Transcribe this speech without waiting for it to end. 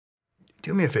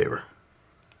Do me a favor.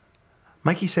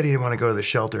 Mikey said he didn't want to go to the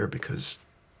shelter because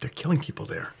they're killing people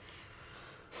there.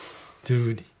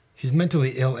 Dude, he's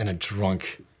mentally ill and a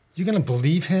drunk. You gonna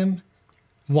believe him?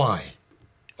 Why?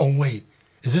 Oh, wait.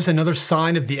 Is this another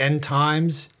sign of the end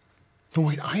times? No,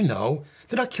 wait, I know.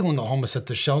 They're not killing the homeless at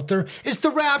the shelter. It's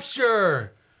the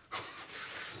rapture!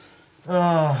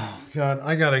 Oh, God,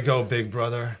 I gotta go, big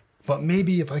brother. But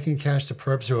maybe if I can catch the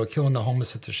perps who are killing the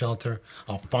homeless at the shelter,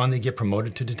 I'll finally get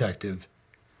promoted to detective.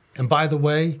 And by the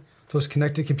way, those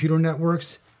connected computer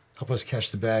networks help us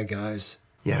catch the bad guys.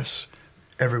 Yes,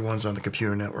 everyone's on the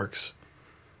computer networks.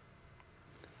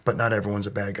 But not everyone's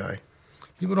a bad guy.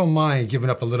 People don't mind giving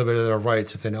up a little bit of their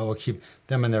rights if they know it'll keep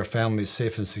them and their families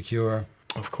safe and secure.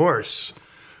 Of course.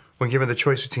 When given the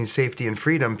choice between safety and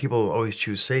freedom, people will always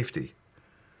choose safety.